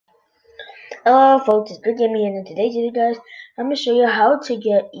Hello folks, it's Good Gaming, and in today's video guys, I'm going to show you how to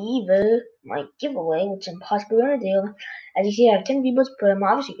get either my giveaway, which I'm possibly going to do. As you see, I have 10 V-Bucks, but I'm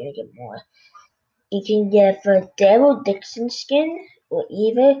obviously going to get more. You can get the Daryl Dixon skin, or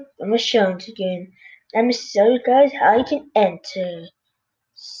either the Michonne skin. Let me show you guys how you can enter.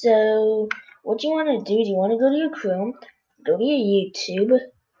 So, what you want to do is you want to go to your Chrome, go to your YouTube,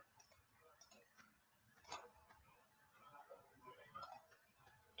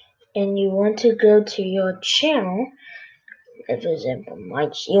 and you want to go to your channel. For example,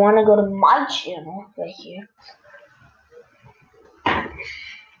 you want to go to my channel right here.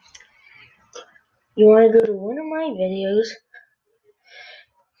 You want to go to one of my videos,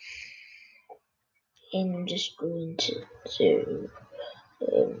 and I'm just going to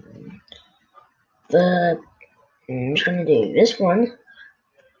I'm just going to do this one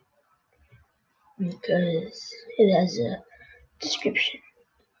because it has a description.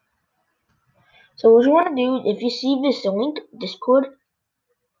 So what you want to do, if you see this link, Discord,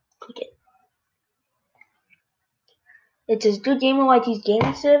 click it. It says Good Gamer YT's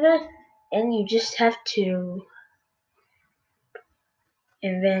gaming server, and you just have to,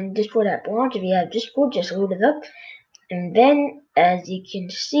 and then Discord app launch. If you have Discord, just load it up, and then as you can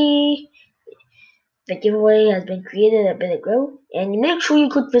see, the giveaway has been created a bit ago, and you make sure you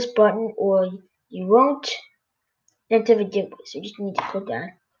click this button or you won't enter the giveaway. So you just need to click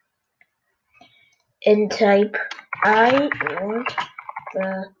that and type I want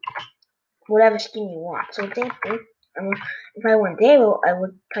the whatever skin you want. So example, if I want Daryl, I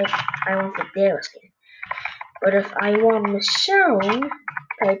would type I want the Daryl skin. But if I want Michonne,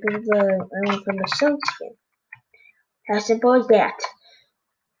 type in I want the Michonne skin. As simple as that.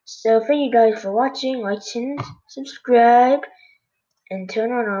 So thank you guys for watching. Like and subscribe. And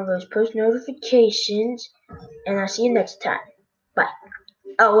turn on all those post notifications, and I'll see you next time. Bye.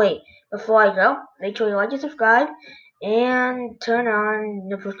 Oh wait, before I go, make sure you like and subscribe, and turn on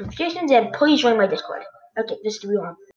the post notifications, and please join my Discord. Okay, this is the real one.